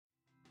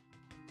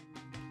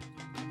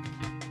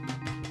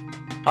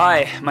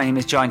Hi, my name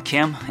is John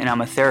Kim, and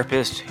I'm a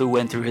therapist who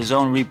went through his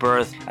own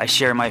rebirth. I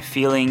share my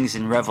feelings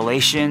and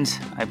revelations.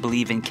 I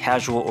believe in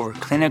casual over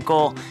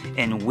clinical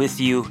and with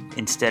you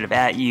instead of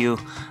at you.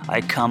 I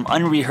come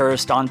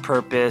unrehearsed on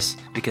purpose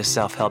because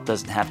self-help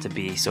doesn't have to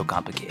be so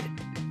complicated.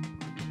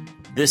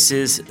 This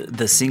is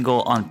the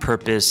Single on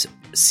Purpose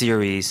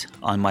series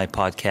on my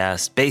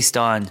podcast based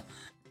on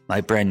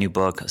my brand new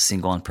book,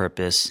 Single on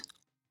Purpose.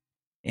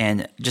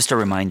 And just a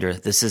reminder,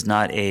 this is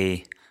not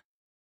a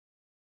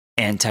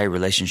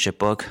anti-relationship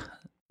book.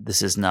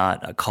 This is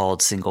not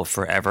called Single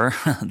Forever.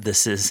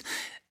 This is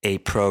a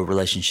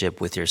pro-relationship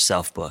with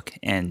yourself book.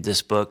 And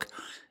this book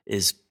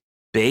is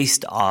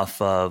based off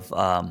of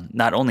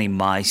not only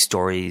my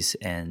stories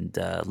and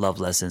love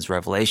lessons,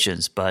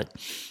 revelations, but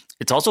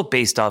it's also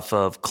based off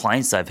of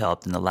clients I've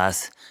helped in the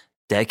last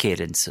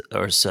decade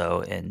or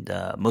so, and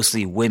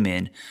mostly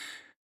women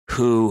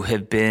who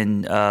have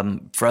been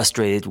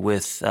frustrated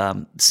with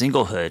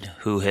singlehood,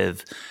 who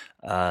have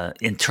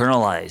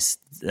internalized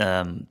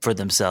for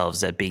themselves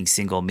that being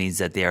single means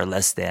that they are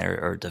less than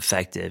or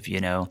defective,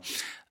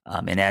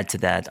 and add to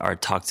that our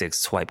toxic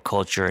swipe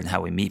culture and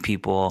how we meet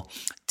people,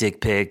 dick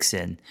pics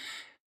and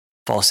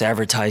false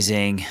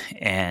advertising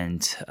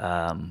and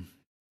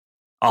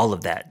all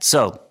of that.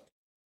 So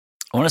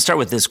I want to start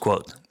with this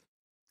quote.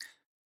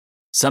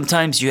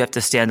 Sometimes you have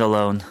to stand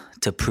alone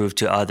to prove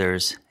to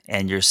others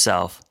and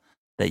yourself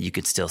that you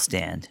could still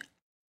stand.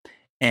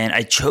 And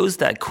I chose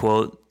that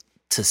quote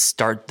to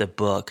start the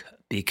book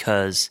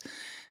because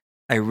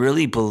I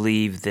really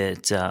believe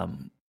that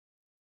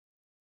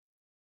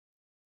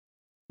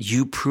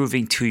you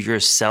proving to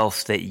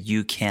yourself that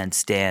you can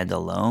stand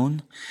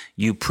alone,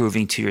 you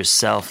proving to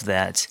yourself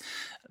that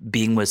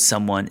being with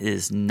someone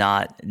is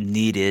not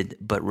needed,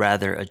 but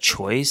rather a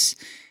choice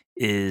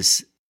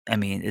it's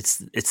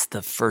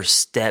the first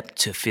step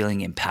to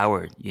feeling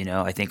empowered.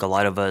 I think a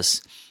lot of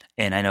us,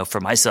 and I know for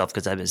myself,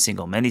 because I've been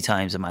single many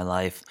times in my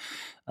life,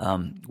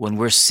 when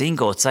we're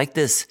single, it's like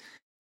this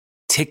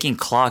ticking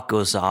clock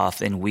goes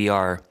off and we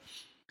are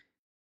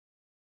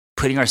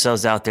putting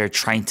ourselves out there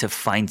trying to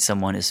find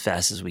someone as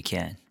fast as we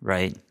can,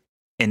 right?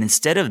 And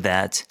instead of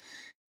that,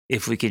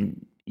 if we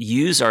can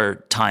use our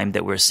time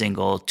that we're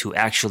single to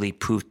actually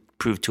prove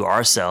to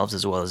ourselves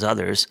as well as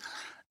others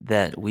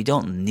that we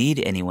don't need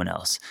anyone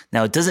else.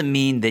 Now, it doesn't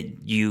mean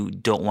that you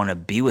don't want to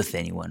be with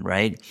anyone,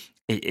 right?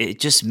 It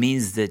just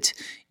means that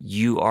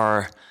you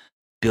are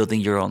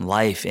building your own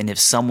life. And if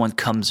someone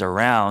comes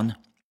around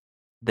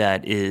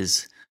that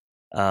is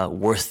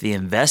worth the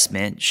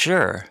investment,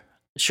 sure,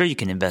 you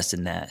can invest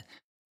in that.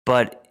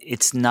 But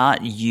it's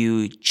not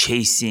you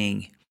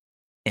chasing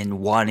and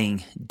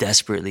wanting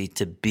desperately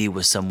to be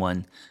with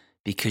someone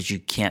because you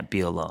can't be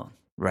alone,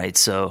 right?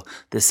 So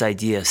this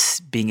idea of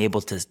being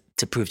able to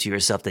prove to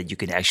yourself that you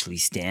can actually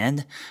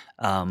stand,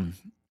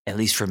 at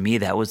least for me,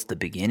 that was the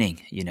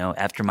beginning.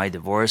 After my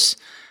divorce,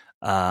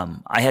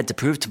 I had to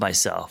prove to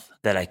myself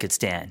that I could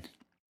stand.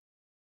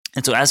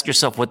 And so ask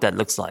yourself what that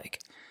looks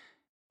like.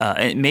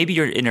 And maybe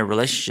you're in a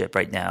relationship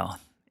right now,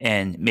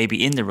 and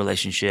maybe in the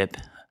relationship,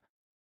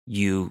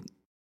 you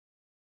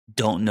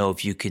don't know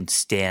if you can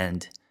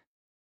stand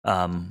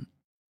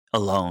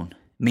alone,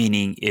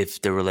 meaning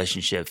if the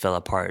relationship fell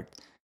apart,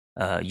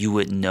 you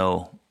wouldn't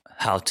know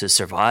how to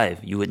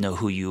survive. You wouldn't know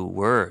who you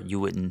were. You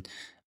wouldn't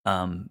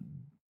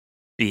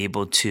be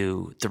able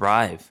to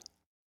thrive.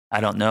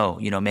 I don't know.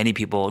 Many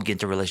people get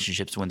into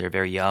relationships when they're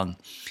very young,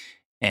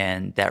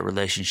 and that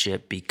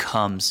relationship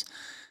becomes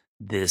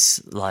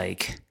this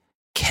like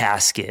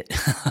casket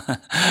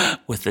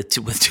with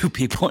two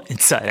people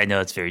inside. I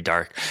know it's very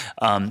dark,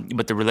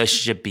 but the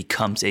relationship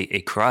becomes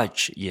a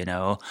crutch.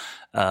 The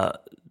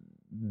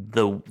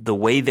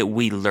way that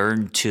we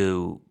learn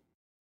to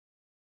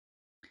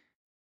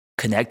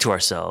connect to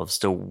ourselves,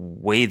 the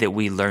way that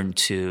we learn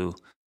to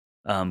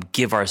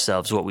give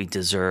ourselves what we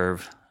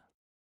deserve,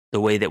 the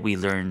way that we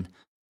learn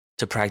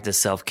to practice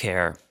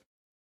self-care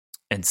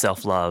and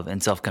self-love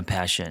and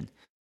self-compassion,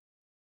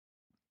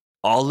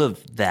 all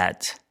of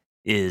that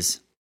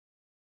is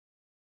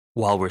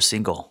while we're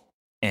single.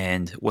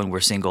 And when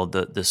we're single,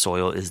 the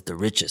soil is the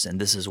richest.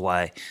 And this is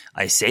why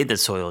I say the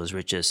soil is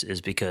richest,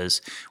 is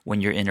because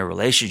when you're in a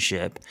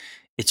relationship,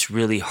 it's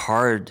really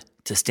hard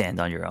to stand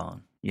on your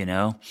own,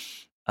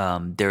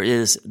 there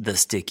is the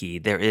sticky,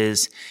 there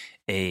is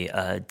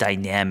a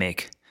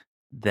dynamic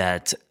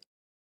that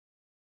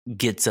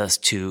gets us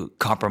to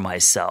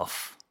compromise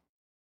self,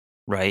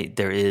 right?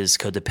 There is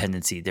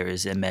codependency, there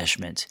is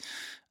enmeshment.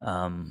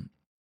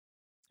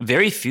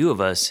 Very few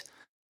of us,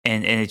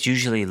 and it's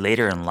usually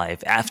later in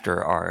life,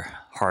 after our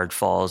hard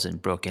falls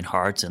and broken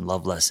hearts and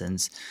love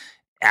lessons,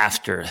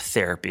 after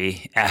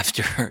therapy,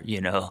 after,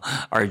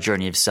 our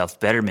journey of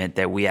self-betterment,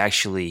 that we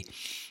actually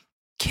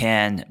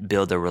can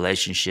build a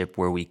relationship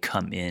where we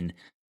come in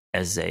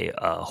as a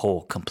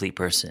whole, complete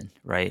person,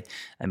 right?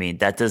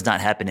 That does not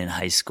happen in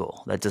high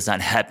school. That does not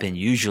happen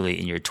usually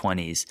in your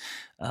 20s.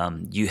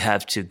 You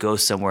have to go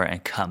somewhere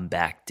and come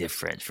back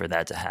different for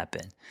that to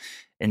happen.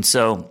 And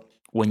so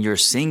when you're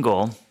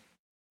single,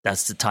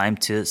 that's the time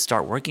to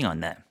start working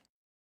on that.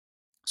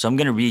 So I'm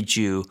going to read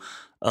you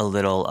a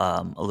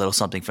little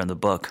something from the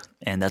book,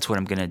 and that's what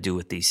I'm going to do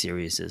with these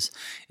series.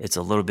 It's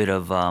a little bit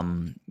of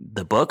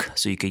the book,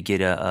 so you could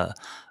get a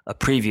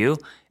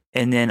preview,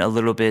 and then a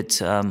little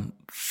bit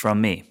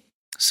from me.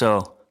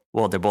 So,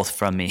 well, they're both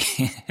from me.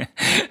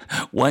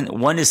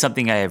 One is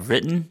something I have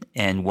written,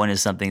 and one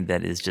is something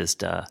that is just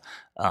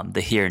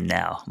the here and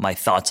now, my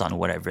thoughts on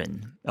what I've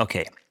written.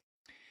 Okay.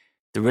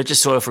 The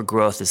richest soil for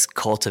growth is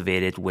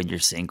cultivated when you're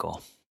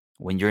single.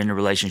 When you're in a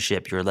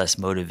relationship, you're less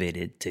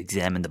motivated to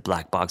examine the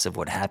black box of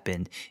what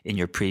happened in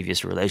your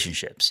previous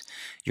relationships.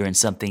 You're in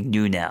something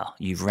new now.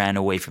 You've ran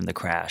away from the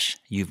crash.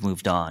 You've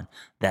moved on.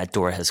 That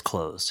door has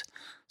closed.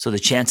 So the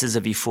chances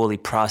of you fully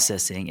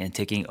processing and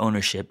taking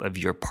ownership of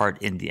your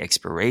part in the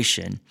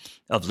exploration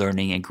of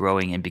learning and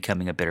growing and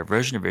becoming a better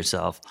version of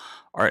yourself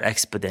are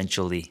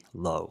exponentially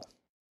low,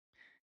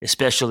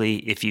 especially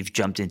if you've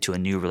jumped into a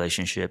new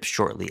relationship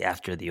shortly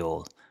after the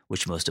old,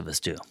 which most of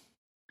us do.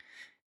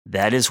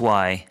 That is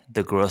why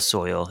the growth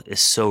soil is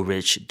so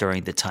rich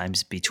during the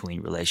times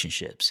between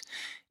relationships.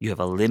 You have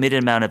a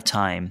limited amount of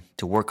time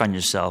to work on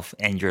yourself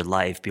and your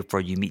life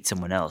before you meet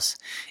someone else.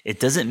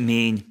 It doesn't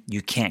mean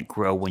you can't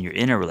grow when you're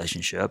in a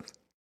relationship.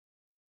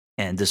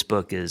 And this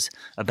book is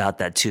about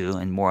that too,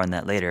 and more on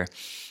that later.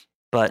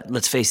 But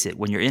let's face it,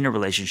 when you're in a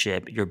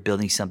relationship, you're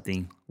building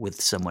something with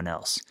someone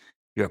else.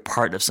 You're a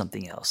part of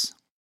something else.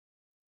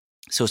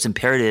 So it's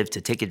imperative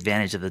to take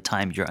advantage of the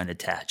time you're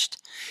unattached.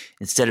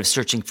 Instead of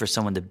searching for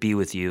someone to be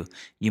with you,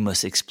 you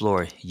must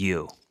explore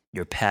you,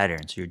 your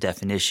patterns, your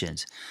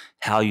definitions,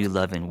 how you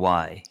love and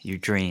why, your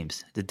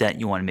dreams, the dent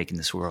you want to make in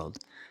this world.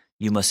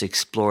 You must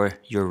explore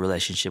your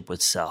relationship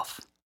with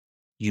self.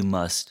 You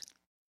must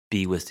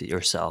be with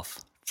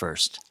yourself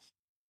first.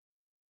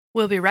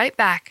 We'll be right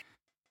back.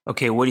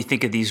 Okay, what do you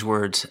think of these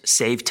words?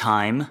 Save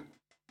time,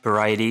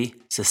 variety,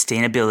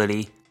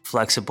 sustainability,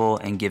 flexible,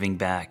 and giving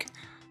back.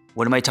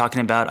 What am I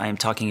talking about? I am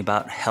talking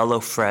about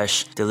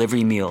HelloFresh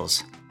delivery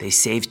meals. They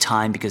save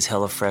time because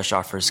HelloFresh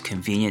offers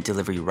convenient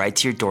delivery right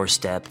to your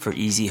doorstep for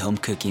easy home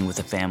cooking with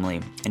a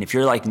family. And if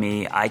you're like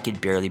me, I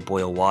could barely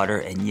boil water,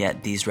 and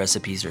yet these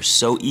recipes are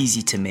so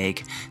easy to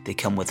make. They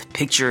come with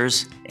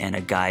pictures and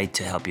a guide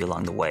to help you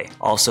along the way.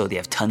 Also, they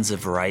have tons of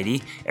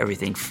variety,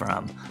 everything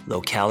from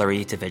low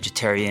calorie to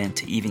vegetarian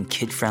to even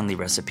kid-friendly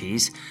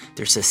recipes.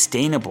 They're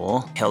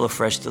sustainable.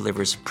 HelloFresh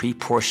delivers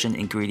pre-portioned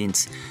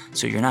ingredients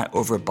so you're not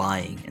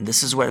overbuying. And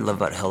this is what I love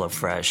about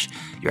HelloFresh.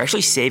 You're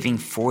actually saving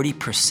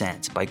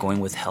 40% by going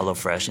with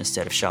HelloFresh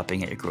instead of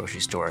shopping at your grocery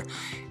store.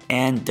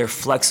 And they're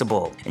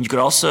flexible. And you could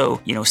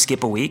also,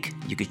 skip a week.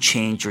 You could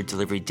change your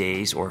delivery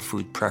days or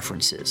food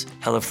preferences.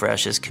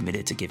 HelloFresh is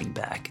committed to giving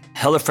back.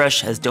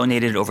 HelloFresh has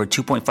donated over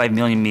 2.5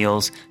 million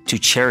meals to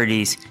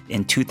charities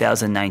in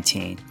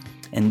 2019.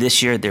 And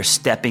this year, they're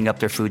stepping up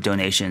their food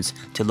donations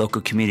to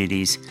local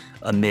communities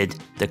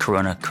amid the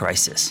corona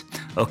crisis.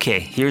 Okay,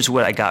 here's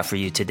what I got for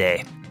you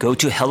today. Go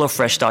to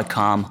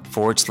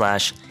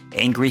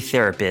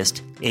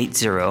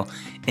HelloFresh.com/AngryTherapist80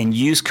 and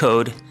use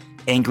code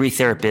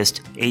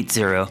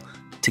AngryTherapist80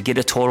 to get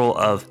a total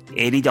of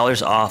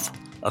 $80 off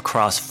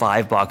across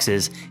 5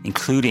 boxes,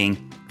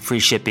 including free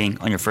shipping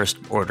on your first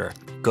order.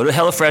 Go to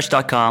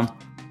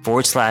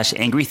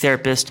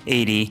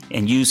HelloFresh.com/AngryTherapist80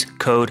 and use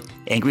code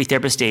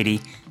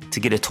AngryTherapist80 to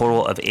get a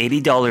total of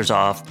 $80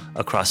 off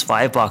across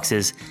 5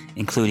 boxes,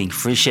 including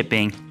free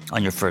shipping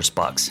on your first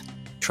box.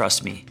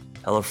 Trust me,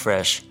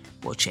 HelloFresh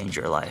will change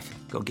your life.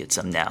 Go get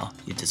some now.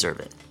 You deserve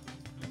it.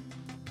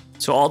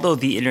 So although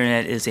the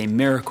internet is a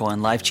miracle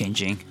and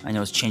life-changing, I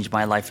know it's changed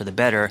my life for the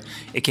better,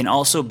 it can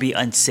also be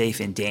unsafe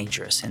and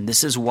dangerous. And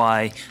this is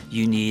why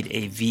you need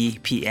a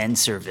VPN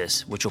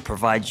service, which will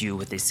provide you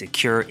with a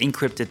secure,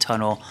 encrypted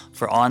tunnel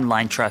for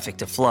online traffic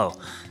to flow.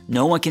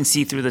 No one can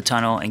see through the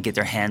tunnel and get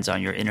their hands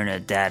on your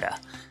internet data.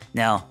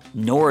 Now,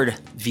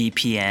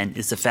 NordVPN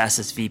is the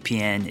fastest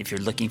VPN if you're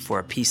looking for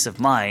a peace of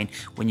mind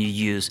when you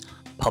use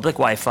public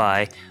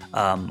Wi-Fi.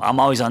 I'm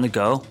always on the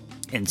go.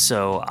 And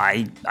so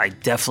I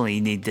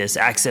definitely need this.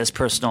 Access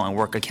personal and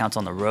work accounts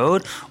on the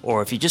road,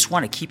 or if you just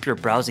want to keep your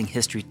browsing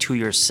history to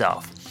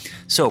yourself.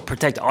 So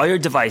protect all your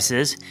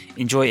devices,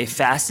 enjoy a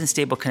fast and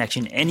stable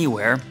connection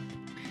anywhere.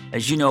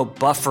 As you know,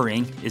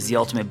 buffering is the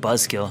ultimate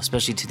buzzkill,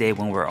 especially today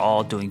when we're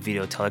all doing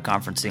video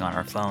teleconferencing on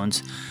our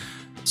phones.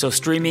 So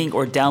streaming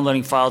or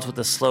downloading files with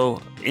a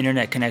slow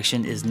internet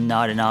connection is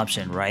not an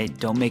option, right?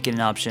 Don't make it an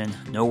option.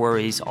 No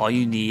worries. All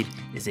you need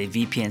is a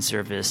VPN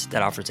service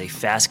that offers a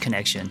fast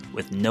connection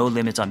with no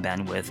limits on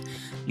bandwidth.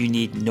 You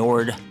need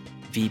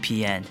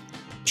NordVPN.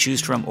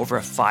 Choose from over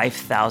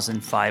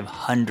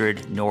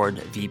 5,500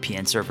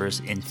 NordVPN servers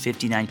in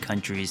 59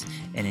 countries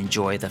and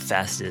enjoy the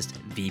fastest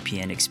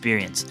VPN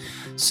experience.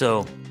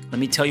 So let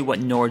me tell you what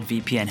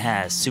NordVPN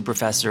has. Super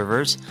fast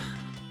servers.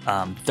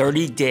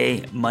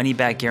 30-day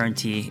money-back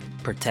guarantee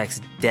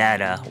protects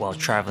data while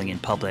traveling in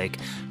public,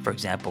 for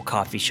example,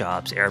 coffee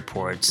shops,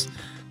 airports.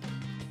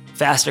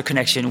 Faster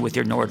connection with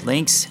your Nord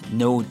links,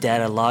 no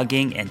data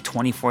logging, and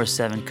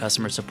 24/7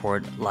 customer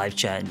support, live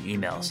chat, and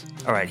emails.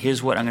 All right,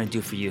 here's what I'm going to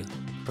do for you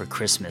for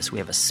Christmas. We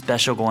have a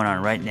special going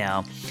on right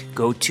now.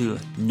 Go to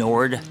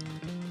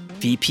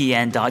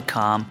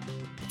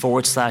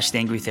vpn.com/The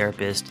Angry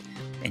Therapist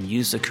and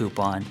use the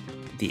coupon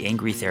The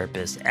Angry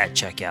Therapist at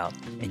checkout,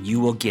 and you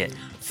will get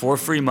 4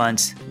 free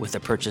months with the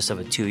purchase of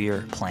a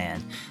 2-year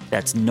plan.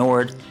 That's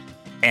Nord,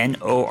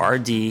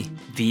 Nord,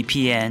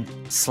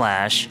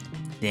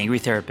 VPN/The Angry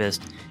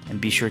Therapist, and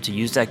be sure to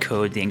use that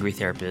code The Angry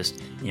Therapist,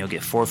 and you'll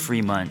get 4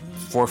 free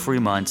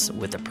months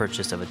with the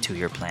purchase of a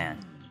 2-year plan.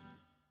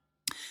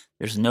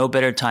 There's no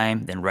better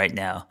time than right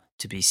now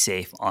to be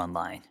safe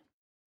online.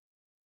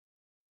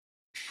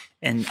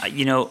 And,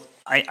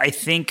 I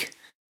think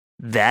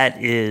that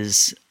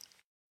is,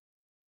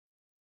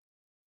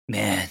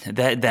 man,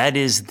 that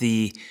is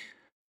the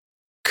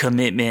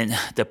commitment,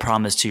 the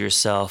promise to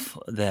yourself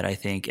that I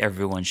think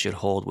everyone should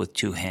hold with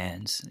 2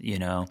 hands.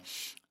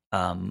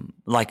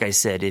 Like I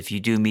said, if you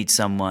do meet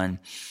someone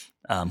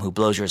who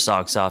blows your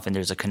socks off and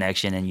there's a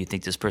connection and you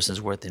think this person's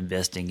worth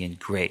investing in,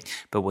 great.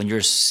 But when you're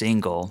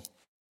single,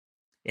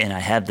 and I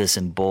have this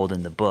in bold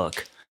in the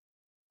book,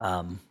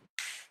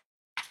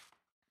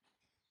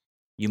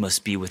 you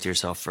must be with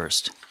yourself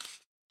first.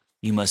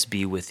 You must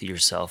be with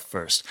yourself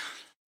first.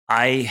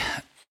 I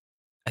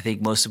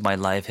think most of my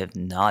life have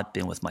not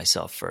been with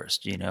myself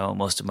first.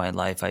 Most of my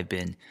life I've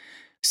been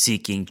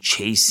seeking,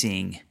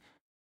 chasing,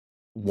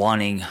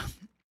 wanting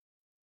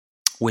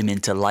women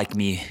to like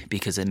me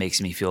because it makes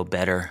me feel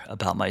better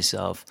about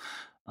myself.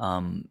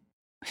 And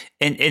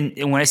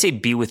when I say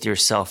be with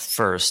yourself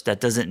first, that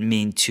doesn't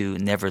mean to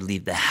never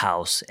leave the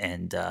house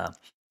and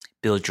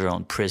build your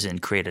own prison,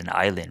 create an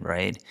island,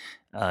 right?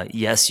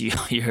 Yes,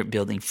 you're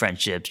building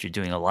friendships, you're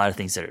doing a lot of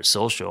things that are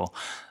social,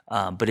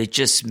 but it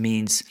just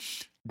means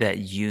that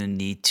you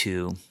need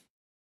to.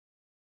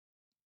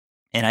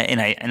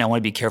 And I want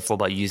to be careful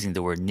about using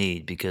the word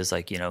need, because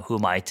who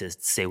am I to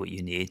say what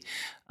you need?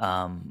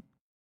 I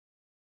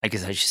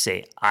guess I should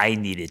say I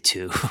needed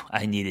to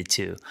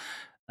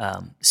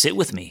sit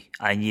with me.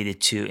 I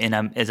needed to,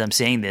 and as I'm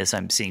saying this,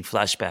 I'm seeing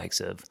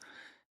flashbacks of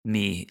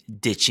me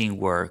ditching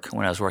work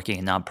when I was working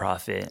in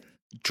nonprofit,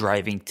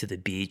 driving to the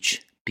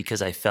beach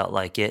because I felt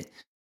like it.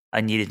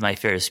 I needed my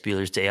Ferris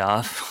Bueller's Day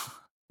Off.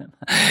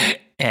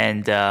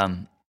 And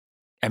I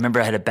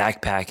remember I had a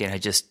backpack and I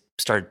just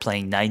started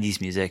playing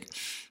 90s music.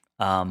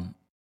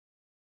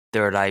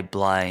 Third Eye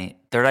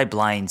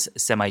Blind's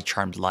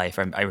Semi-Charmed Life.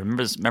 I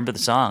remember the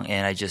song,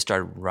 and I just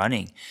started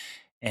running.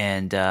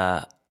 And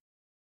I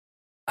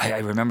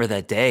remember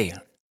that day.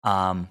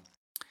 And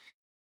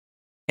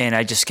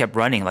I just kept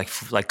running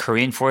like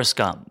Korean Forrest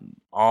Gump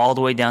all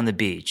the way down the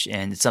beach.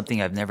 And it's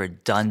something I've never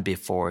done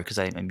before because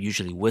I'm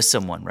usually with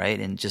someone, right?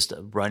 And just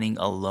running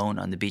alone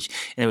on the beach.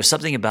 And there was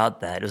something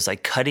about that. It was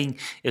like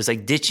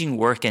ditching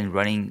work and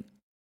running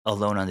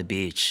alone on the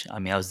beach. I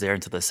mean, I was there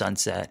until the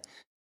sunset.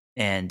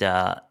 And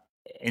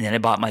then I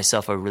bought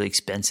myself a really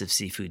expensive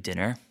seafood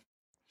dinner.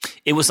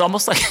 It was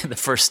almost like the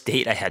first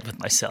date I had with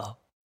myself,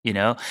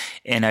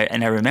 And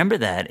I remember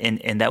that.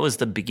 And that was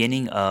the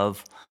beginning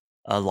of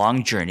a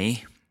long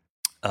journey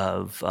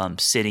of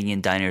sitting in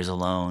diners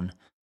alone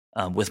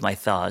with my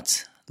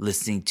thoughts,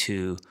 listening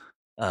to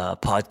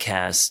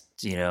podcasts,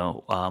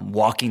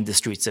 walking the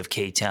streets of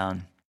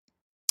K-Town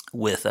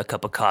with a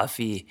cup of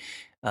coffee,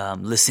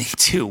 listening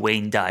to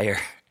Wayne Dyer,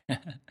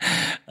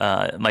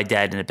 my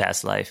dad in a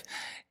past life,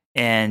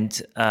 and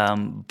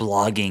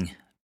blogging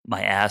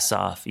my ass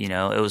off.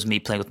 It was me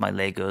playing with my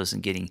Legos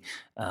and getting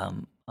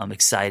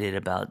excited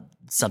about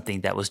something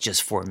that was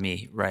just for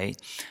me,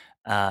 right?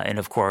 And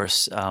of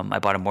course, I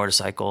bought a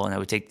motorcycle, and I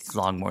would take these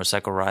long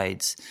motorcycle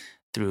rides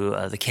through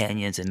the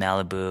canyons in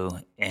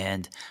Malibu.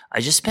 And I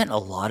just spent a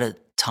lot of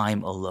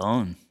time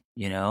alone,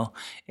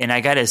 And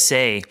I got to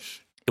say,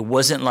 it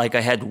wasn't like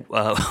I had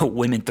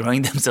women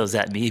throwing themselves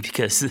at me,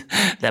 because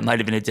that might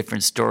have been a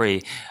different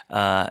story.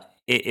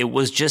 It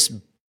was just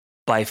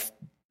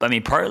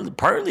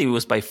partly it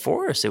was by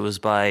force. It was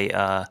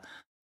by,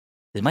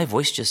 did my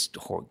voice just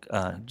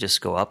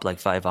go up like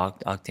 5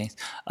 octaves?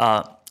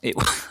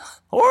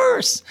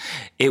 Horse.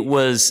 It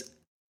was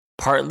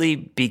partly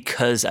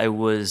because I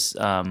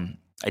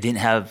didn't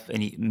have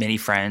many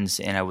friends,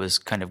 and I was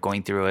kind of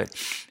going through it,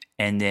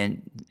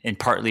 and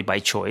partly by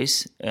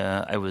choice.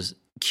 I was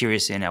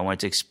curious, and I wanted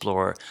to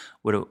explore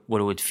what it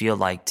would feel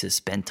like to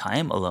spend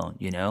time alone.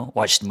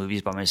 Watched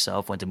movies by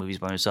myself, went to movies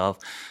by myself,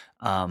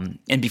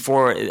 and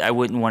before I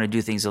wouldn't want to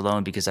do things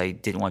alone because I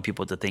didn't want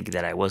people to think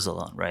that I was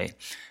alone, right?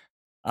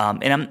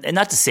 And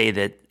not to say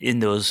that in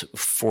those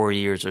 4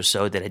 years or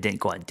so that I didn't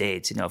go on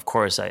dates. Of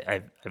course,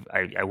 I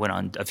went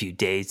on a few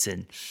dates,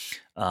 and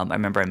I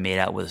remember I made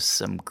out with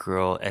some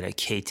girl at a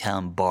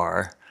K-Town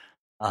bar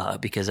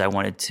because I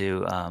wanted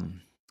to.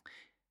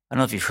 I don't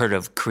know if you've heard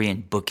of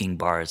Korean booking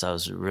bars. I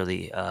was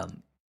really I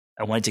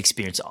wanted to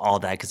experience all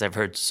that because I've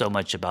heard so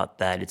much about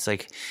that.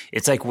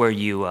 It's like where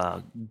you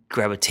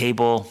grab a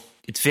table.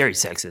 It's very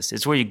sexist.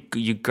 It's where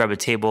you grab a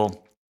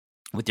table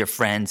with your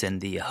friends,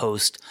 and the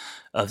host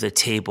of the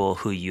table,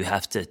 who you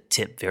have to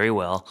tip very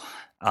well,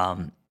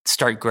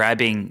 start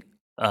grabbing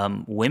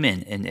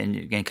women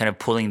and kind of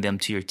pulling them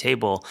to your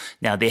table.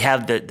 Now they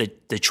have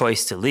the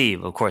choice to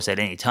leave, of course, at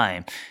any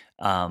time.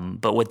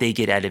 But what they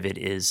get out of it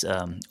is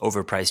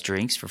overpriced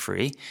drinks for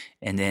free.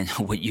 And then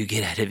what you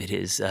get out of it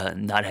is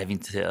not having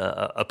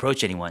to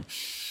approach anyone.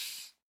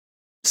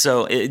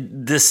 So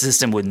this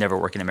system would never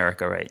work in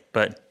America, right?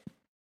 But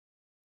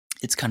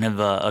it's kind of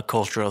a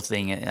cultural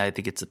thing. I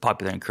think it's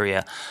popular in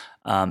Korea.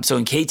 So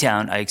in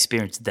K-Town, I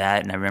experienced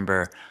that. And I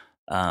remember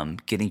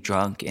getting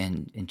drunk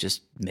and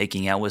just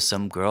making out with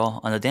some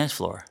girl on the dance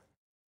floor,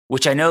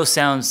 which I know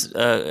sounds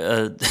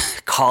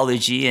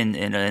collegey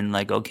and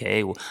like,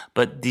 okay,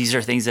 but these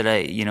are things that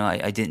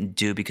I didn't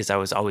do because I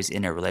was always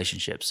in a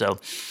relationship. So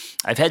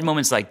I've had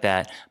moments like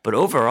that, but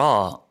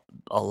overall,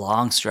 a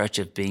long stretch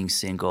of being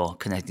single,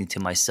 connecting to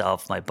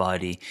myself, my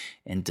body,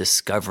 and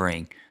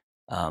discovering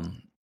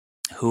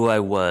who I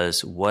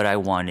was, what I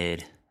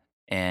wanted,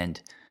 and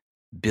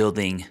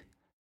building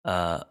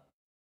a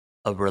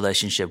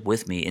relationship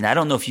with me. And I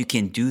don't know if you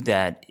can do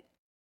that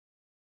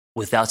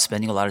without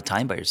spending a lot of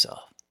time by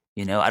yourself.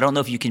 I don't know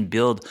if you can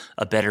build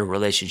a better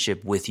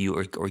relationship with you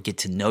or get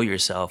to know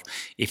yourself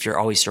if you're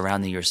always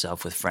surrounding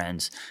yourself with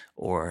friends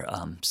or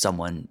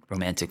someone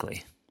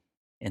romantically.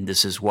 And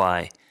this is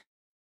why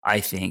I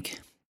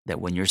think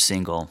that when you're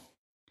single,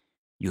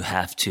 you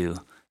have to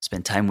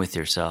spend time with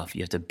yourself.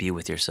 You have to be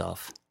with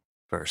yourself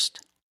first.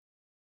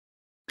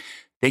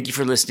 Thank you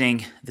for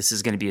listening. This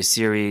is going to be a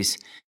series,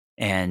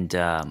 and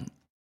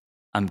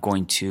I'm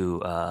going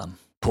to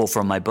pull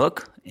from my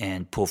book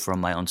and pull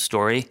from my own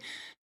story.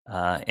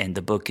 And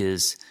the book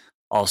is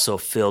also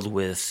filled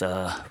with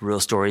real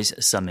stories,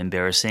 some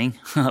embarrassing,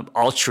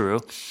 all true.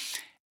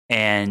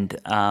 And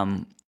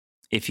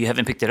if you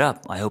haven't picked it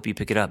up, I hope you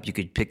pick it up. You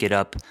could pick it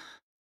up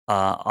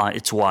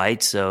it's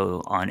wide.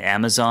 So on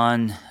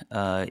Amazon,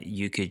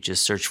 you could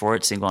just search for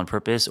it, Single on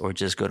Purpose, or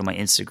just go to my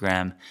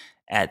Instagram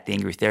at The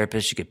Angry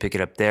Therapist. You could pick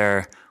it up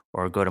there,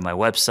 or go to my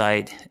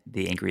website,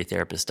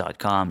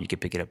 theangrytherapist.com. You can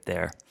pick it up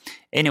there.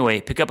 Anyway,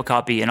 pick up a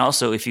copy. And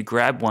also, if you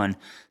grab one,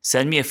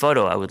 send me a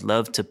photo. I would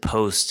love to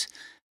post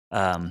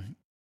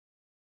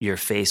your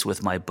face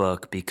with my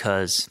book,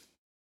 because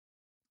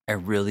I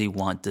really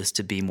want this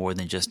to be more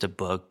than just a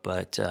book,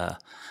 but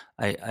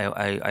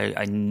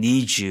I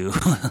need you.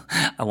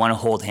 I want to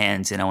hold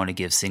hands, and I want to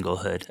give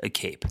singlehood a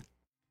cape.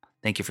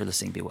 Thank you for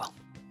listening. Be well.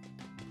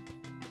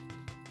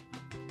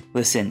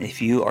 Listen,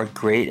 if you are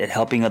great at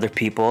helping other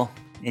people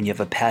and you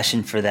have a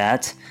passion for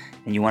that,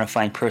 and you want to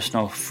find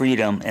personal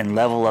freedom and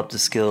level up the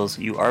skills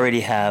you already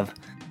have,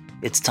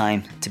 it's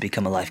time to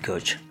become a life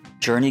coach.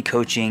 Journey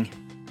Coaching.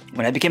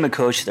 When I became a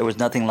coach, there was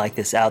nothing like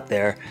this out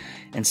there.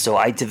 And so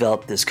I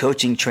developed this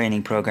coaching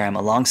training program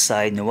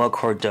alongside Noel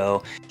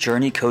Cordeau,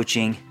 Journey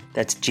Coaching.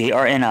 That's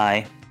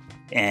JRNI.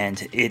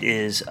 And it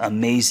is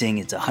amazing.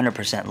 It's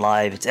 100%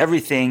 live. It's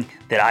everything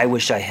that I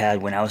wish I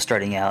had when I was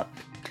starting out.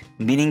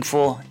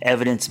 Meaningful,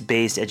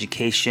 evidence-based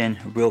education,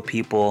 real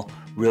people,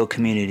 real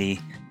community,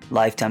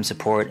 lifetime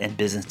support, and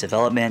business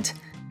development.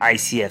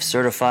 ICF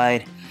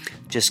certified.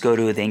 Just go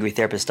to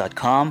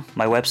theangrytherapist.com,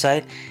 my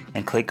website,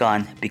 and click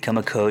on Become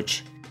a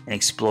Coach and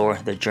explore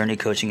the Journey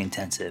Coaching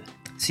Intensive.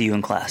 See you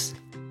in class.